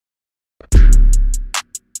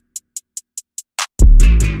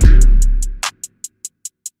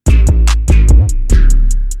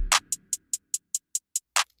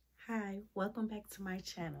welcome back to my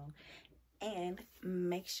channel, and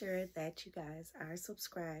make sure that you guys are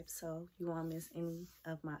subscribed so you won't miss any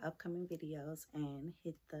of my upcoming videos, and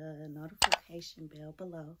hit the notification bell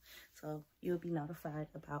below so you'll be notified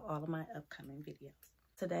about all of my upcoming videos.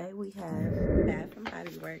 Today we have Bath and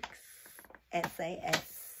Body Works SAS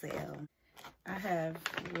sale. I have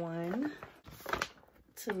 1,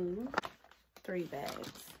 2, 3 bags.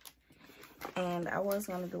 And I was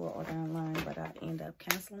going to do an order online, but I ended up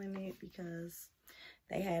canceling it because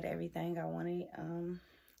they had everything I wanted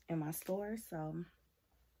in my store. So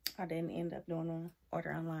I didn't end up doing an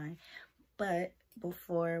order online. But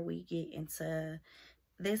before we get into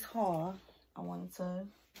this haul, I wanted to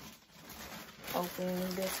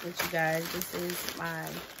open this with you guys. This is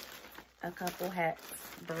a couple hats,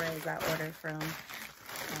 berets I ordered from,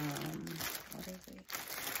 what is it?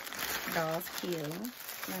 Dolls Kill.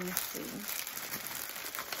 Let me see.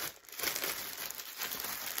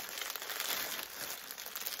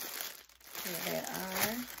 Here they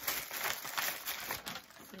are.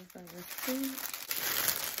 This is the receipt.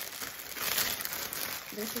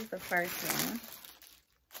 This is the first one.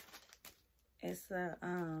 It's a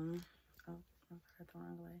oh, I got the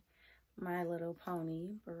wrong way. My Little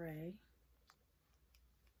Pony beret.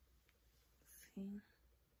 See?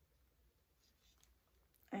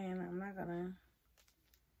 And I'm not gonna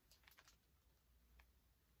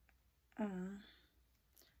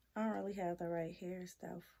I don't really have the right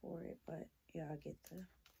hairstyle for it, but y'all get the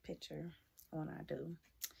picture when I do.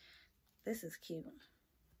 This is cute.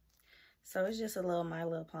 So it's just a little My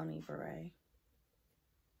Little Pony beret.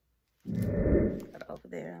 But over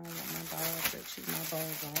there, I don't want my balls to chew my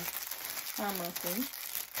balls off. Harmlessly.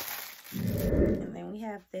 And then we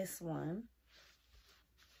have this one.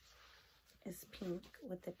 It's pink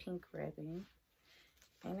with the pink ribbon.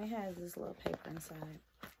 And it has this little paper inside.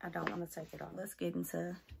 I don't want to take it off. Let's get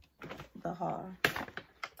into the haul.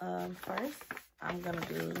 First, I'm going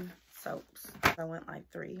to do soaps. I went like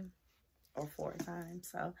 3 or 4 times.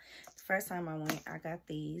 So, the first time I went, I got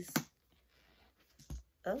these.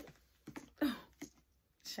 Oh.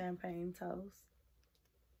 Champagne Toast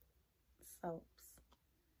soaps.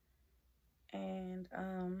 And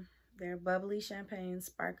they're bubbly champagne,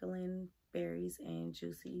 sparkling berries, and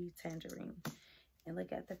juicy tangerine. And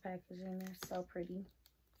look at the packaging, they're so pretty.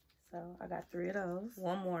 So I got 3 of those.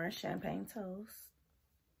 One more Champagne Toast.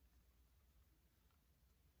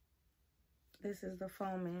 This is the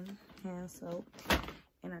foaming hand soap.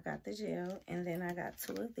 And I got the gel. And then I got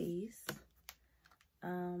 2 of these.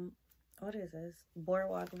 What is this?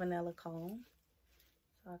 Boardwalk Vanilla Cone.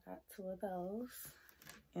 So I got 2 of those.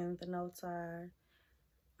 And the notes are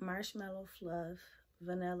Marshmallow Fluff,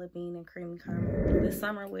 Vanilla Bean, and Creamy Caramel. This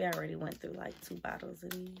summer we already went through like 2 bottles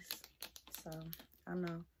of these. So I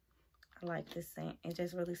know. I like this scent. It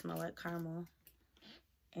just really smells like caramel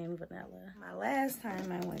and vanilla. My last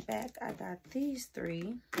time I went back, I got these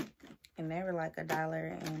 3, and they were like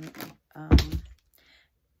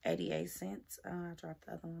 $1.88. I dropped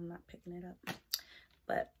the other one. I'm not picking it up.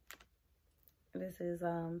 But this is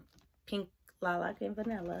pink lilac and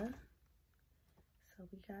vanilla. So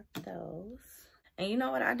we got those. And you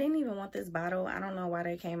know what? I didn't even want this bottle. I don't know why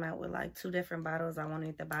they came out with like 2 different bottles. I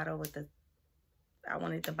wanted the bottle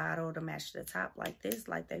to match the top like this,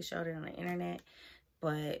 like they showed it on the internet.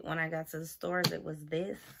 But when I got to the stores, it was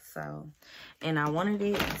this. So, and I wanted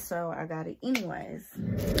it, so I got it anyways.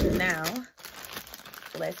 Now,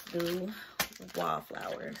 let's do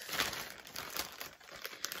wallflowers.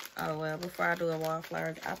 Oh, well, before I do the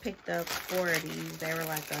wallflowers, I picked up 4 of these. They were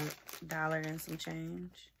like $1 and some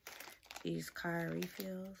change. These car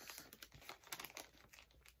refills.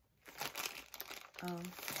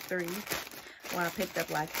 3. Well, I picked up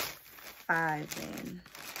like 5 then.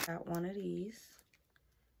 Got 1 of these.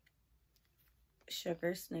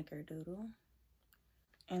 Sugar Snickerdoodle.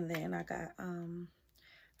 And then I got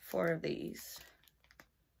 4 of these.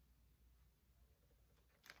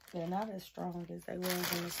 They're not as strong as they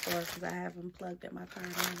was in the store because I have them plugged in my car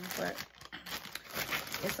now, but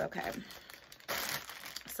it's okay.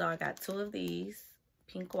 So I got 2 of these.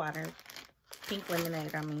 Pink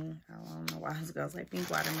lemonade, I mean. I don't know why I was going to say pink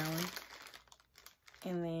watermelon.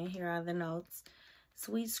 And then here are the notes.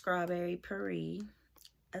 Sweet strawberry puree,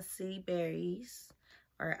 acai berries,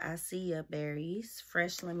 or acai berries,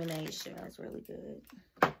 fresh lemonade. That's really good.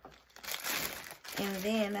 And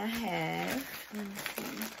then I have, let me see.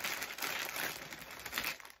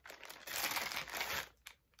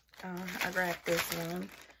 I grabbed this one.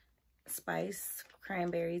 Spice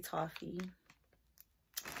Cranberry Toffee.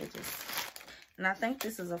 And I think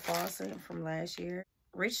this is a fall scent from last year.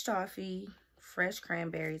 Rich toffee, fresh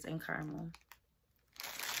cranberries, and caramel.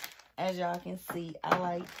 as y'all can see,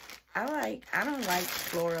 I don't like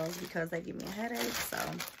florals because they give me a headache. So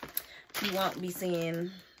you won't be seeing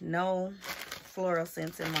no floral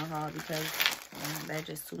scents in my haul because they're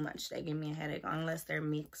just too much. They give me a headache unless they're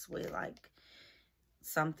mixed with like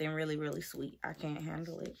something really, really sweet. I can't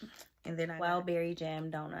handle it. And then I wild berry jam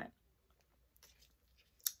donut.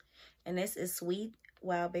 And this is sweet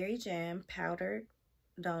wild berry jam, powdered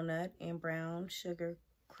donut, and brown sugar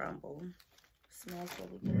crumble. Smells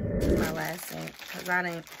really good. My last scent,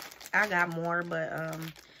 because I got more, but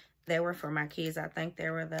they were for my kids. I think they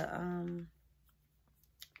were the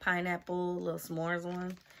pineapple little s'mores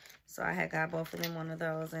one. So I had got both of them one of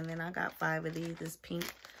those. And then I got 5 of these, this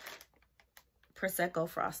pink Prosecco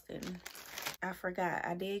frosting. I forgot,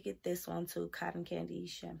 I did get this one too, cotton candy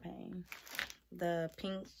champagne. The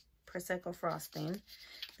pink Prosecco frosting.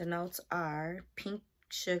 The notes are pink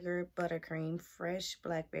sugar, buttercream, fresh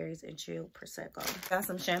blackberries, and chilled Prosecco. Got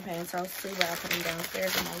some champagne toast too, but I put them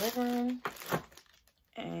downstairs in my living room.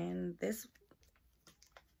 And this,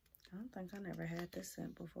 I don't think I never had this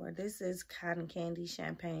scent before. This is cotton candy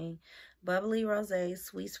champagne, bubbly rosé,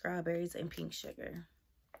 sweet strawberries, and pink sugar.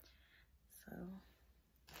 So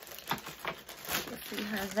let's see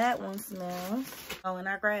how that one smells. Oh, and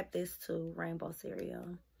I grabbed this too, rainbow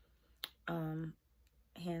cereal.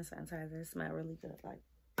 Hand sanitizer. It smells really good, like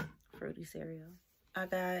fruity cereal. I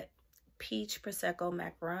got peach Prosecco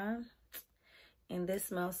macaron, and this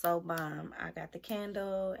smells so bomb. I got the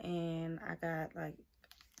candle, and I got like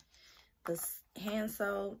this hand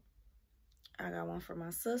soap. I got one for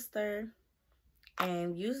my sister,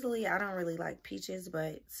 and usually I don't really like peaches,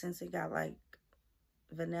 but since it got like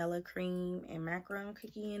vanilla cream and macaron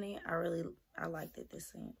cookie in it, I liked it this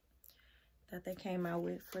scent that they came out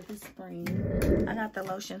with for the spring. I got the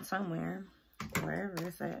lotion somewhere, wherever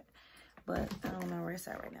it's at, but I don't know where it's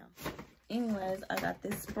at right now. Anyways, I got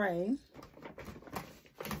this spray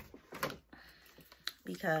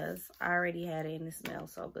because I already had it and it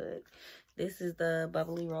smells so good. This is the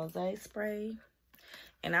bubbly rosé spray,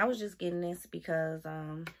 and I was just getting this because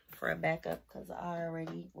for a backup, because I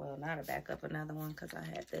already, well, not a backup, another one, because I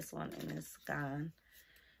had this one and it's gone.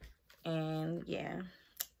 And yeah,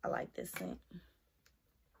 I like this scent.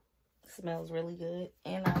 It smells really good.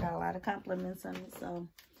 And I got a lot of compliments on it. So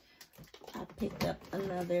I picked up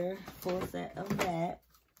another full set of that.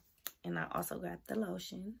 And I also got the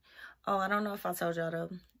lotion. Oh, I don't know if I told y'all the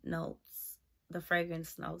notes. The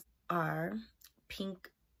fragrance notes are pink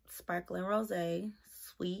sparkling rosé,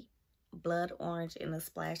 sweet blood orange, and a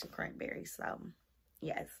splash of cranberry. So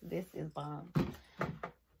yes, this is bomb.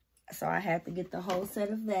 So I had to get the whole set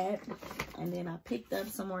of that. And then I picked up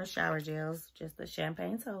some more shower gels, just the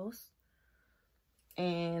champagne toast.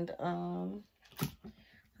 And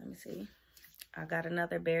let me see. I got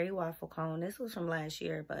another berry waffle cone. This was from last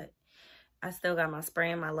year, but I still got my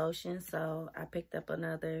spray and my lotion, so I picked up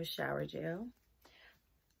another shower gel.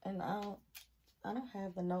 And I don't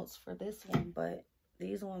have the notes for this one, but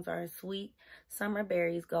these ones are sweet summer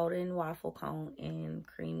berries, golden waffle cone, and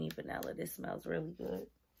creamy vanilla. This smells really good.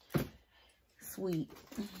 Sweet.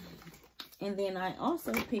 And then I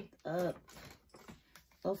also picked up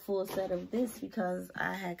a full set of this because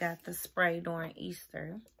I had got the spray during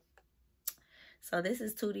Easter. So this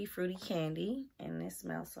is Tutti Frutti Candy, and this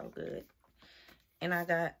smells so good. And I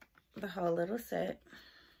got the whole little set.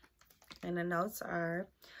 And the notes are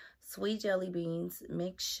sweet jelly beans,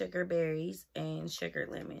 mixed sugar berries, and sugar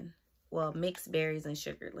lemon. Well, mixed berries and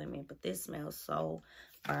sugar lemon, but this smells so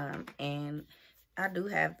bomb. And I do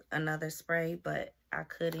have another spray, but I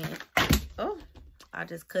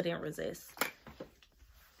just couldn't resist.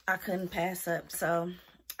 I couldn't pass up, so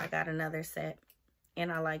I got another set,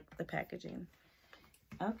 and I like the packaging.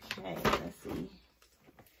 Okay, let's see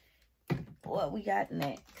what we got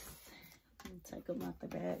next. Let me take them out the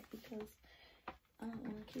bag because I don't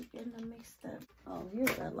want to keep getting them mixed up. Oh,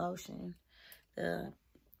 here's the lotion. The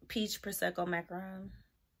peach Prosecco macaron.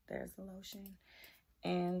 There's the lotion.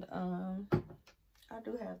 And I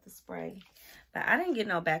do have the spray, but I didn't get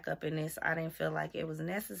no backup in this. I didn't feel like it was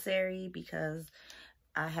necessary because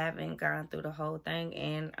I haven't gone through the whole thing,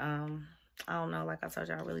 and I don't know, like I told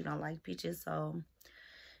you, I really don't like peaches, so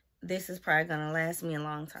this is probably gonna last me a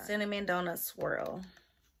long time. Cinnamon donut swirl.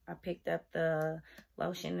 I picked up the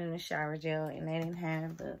lotion and the shower gel, and they didn't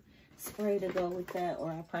have the spray to go with that,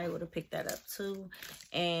 or I probably would have picked that up too.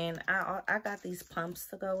 And I got these pumps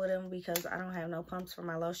to go with them because I don't have no pumps for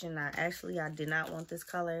my lotion. I did not want this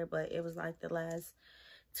color, but it was like the last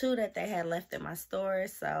 2 that they had left in my store,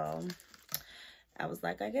 so I was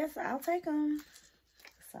like, I guess I'll take them.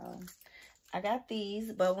 So I got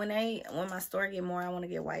these, but when my store get more, I want to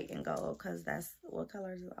get white and gold because that's what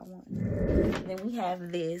colors I want. Then we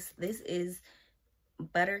have this. This is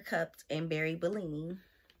Buttercups and Berry Bellini.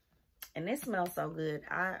 And this smells so good.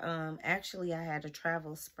 Actually I had a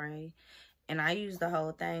travel spray and I used the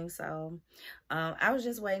whole thing. So I was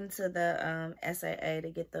just waiting to the SAA to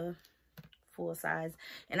get the full size.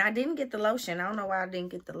 And I didn't get the lotion. I don't know why I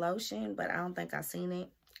didn't get the lotion, but I don't think I seen it.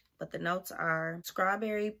 But the notes are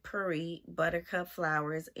strawberry puree, buttercup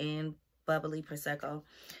flowers, and bubbly prosecco.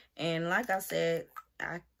 And like I said,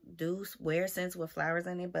 I do wear scents with flowers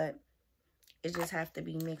in it, but it just have to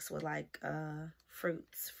be mixed with like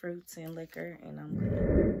fruits and liquor, and I'm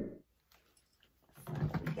good. So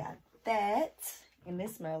we got that, and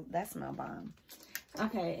that smell bomb.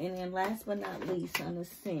 Okay, and then last but not least on the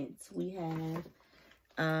scents, we have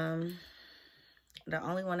the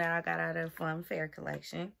only one that I got out of the Fun Fair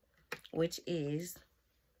collection, which is,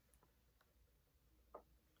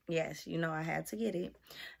 yes, you know I had to get it.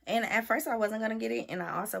 And at first I wasn't gonna get it, and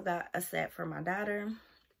I also got a set for my daughter.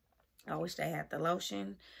 I wish they had the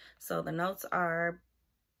lotion. So the notes are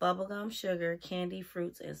bubblegum, sugar, candy,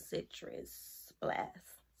 fruits, and citrus blast.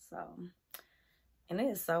 So, and it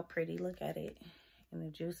is so pretty. Look at it. And the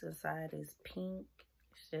juice inside is pink.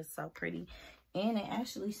 It's just so pretty. And it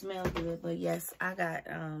actually smells good. But yes, I got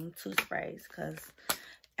 2 sprays because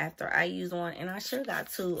after I used one, and I sure got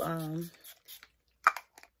 2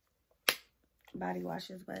 body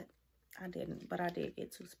washes, but I didn't. But I did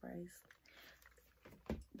get 2 sprays.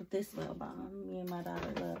 But this smell bomb. Me and my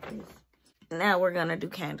daughter love this. Now we're gonna do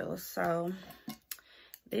candles. So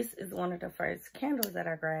this is one of the first candles that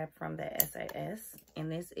I grabbed from the SAS,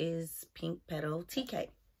 and this is Pink Petal Tea Cake.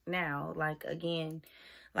 Now, like again,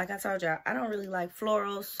 like I told y'all, I don't really like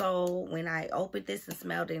florals, so when I opened this and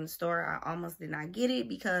smelled it in the store, I almost did not get it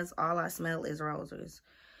because all I smell is roses.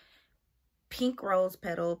 Pink rose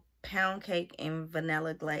petal, pound cake, and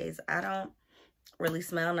vanilla glaze. I don't really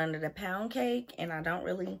smell none of the pound cake, and I don't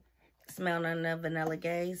really smell none of the vanilla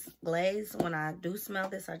glaze. When I do smell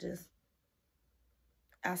this,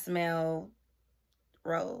 I smell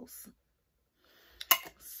rose.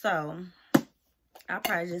 So I'll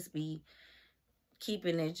probably just be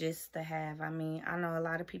keeping it just to have. I mean, I know a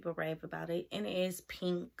lot of people rave about it, and it is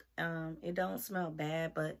pink. It don't smell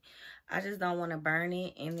bad, but I just don't want to burn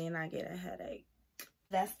it and then I get a headache.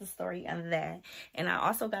 That's the story on that. And I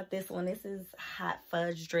also got this one. This is Hot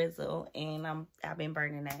Fudge Drizzle, and I've been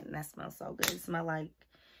burning that, and that smells so good. It smells like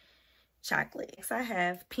chocolate. Next, I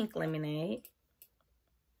have Pink Lemonade.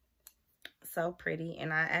 So pretty,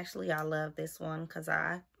 and I love this one because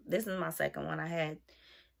this is my second one. I had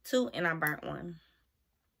 2 and I burnt 1.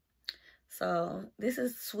 So this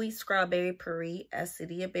is Sweet Strawberry Puree,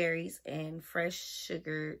 Acidity of Berries, and fresh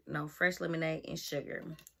lemonade and sugar.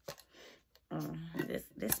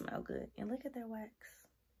 This smell good. And look at that wax.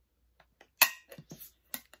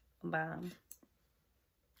 Bomb.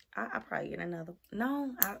 I'll probably get another.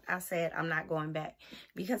 No, I said I'm not going back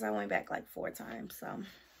because I went back like 4 times. So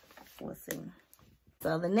we'll see.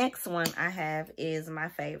 So the next one I have is my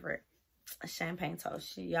favorite, champagne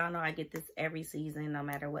toast. Y'all know I get this every season, no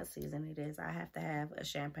matter what season it is. I have to have a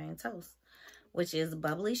champagne toast, which is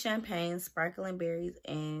bubbly champagne, sparkling berries,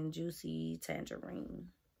 and juicy tangerine.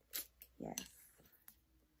 Yes.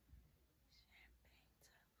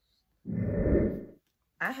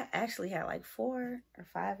 I actually had like 4 or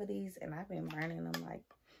 5 of these, and I've been burning them like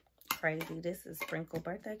crazy. This is Sprinkle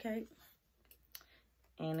Birthday Cake.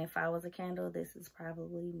 And if I was a candle, this is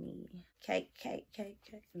probably me. Cake.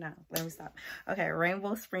 No, let me stop. Okay,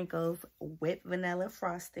 Rainbow Sprinkles, Whipped Vanilla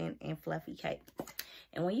Frosting, and Fluffy Cake.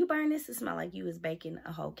 And when you burn this, it smells like you was baking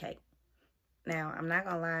a whole cake. Now, I'm not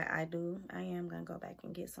gonna lie, I am gonna go back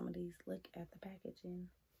and get some of these. Look at the packaging.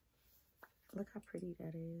 Look how pretty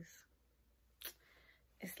that is.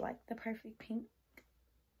 It's like the perfect pink.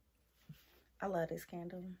 I love this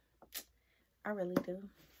candle. I really do.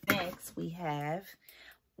 Next, we have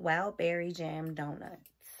Wild Berry Jam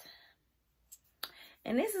Donuts.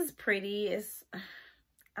 And this is pretty.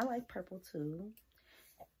 I like purple too.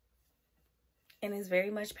 And it's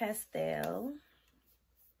very much pastel.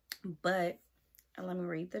 But let me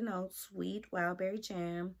read the notes. Sweet wild berry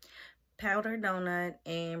jam, powdered donut,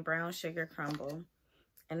 and brown sugar crumble.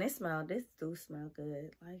 And this do smell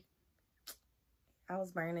good. Like, I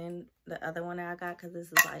was burning the other one that I got because this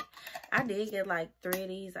is like, I did get like 3 of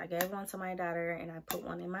these. I gave one to my daughter, and I put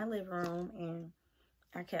one in my living room, and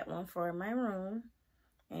I kept one for my room.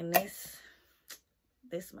 And this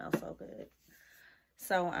smells so good.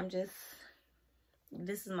 So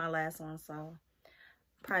this is my last one, so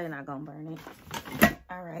probably not gonna burn it.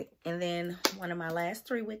 All right, and then one of my last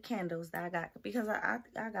 3 wick candles that I got, because I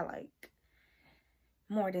got like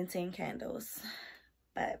more than 10 candles,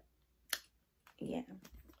 but yeah,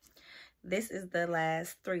 this is the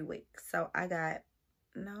last 3 wicks. So I got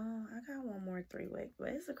one more 3 wick, but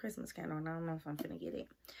it's a Christmas candle and I don't know if I'm gonna get it.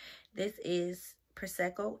 This is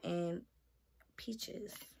Prosecco and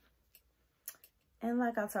peaches, and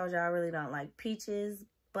like I told you, I really don't like peaches,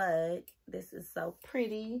 but this is so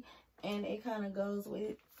pretty. And it kind of goes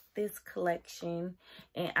with this collection.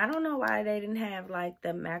 And I don't know why they didn't have like the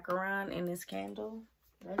macaron in this candle.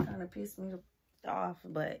 That kind of pissed me off,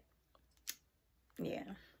 but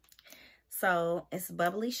yeah. So it's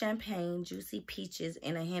bubbly champagne, juicy peaches,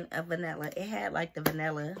 and a hint of vanilla. It had like the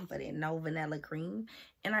vanilla, but it no vanilla cream.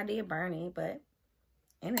 And I did burn it,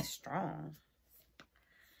 and it's strong.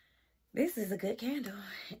 This is a good candle.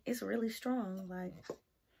 It's really strong. Like,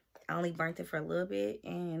 I only burnt it for a little bit,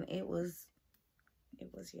 and it was,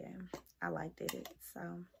 yeah, I liked it. So,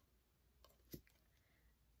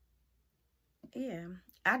 yeah.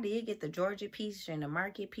 I did get the Georgia peach and the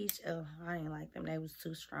market peach. Oh, I didn't like them. They was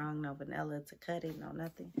too strong. No vanilla to cut it, no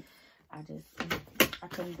nothing. I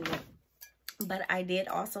couldn't do it. But I did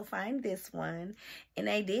also find this one, and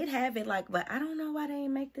they did have it, like, but I don't know why they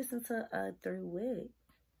didn't make this into a 3 wick.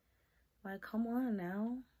 Like, come on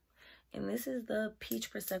now. And this is the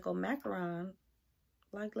Peach Prosecco Macaron.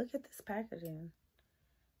 Like, look at this packaging.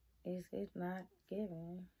 Is it not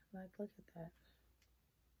giving? Like, look at that.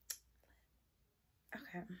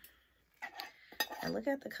 Okay. And look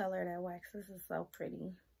at the color of that wax. This is so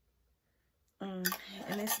pretty. And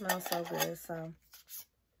it smells so good. So,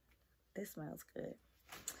 this smells good.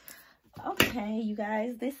 Okay, you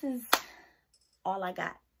guys. This is all I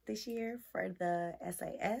got this year for the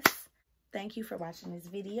SAS. Thank you for watching this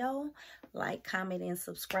video. Like, comment, and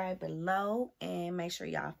subscribe below. And make sure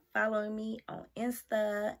y'all follow me on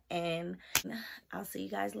Insta. And I'll see you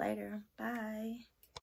guys later. Bye.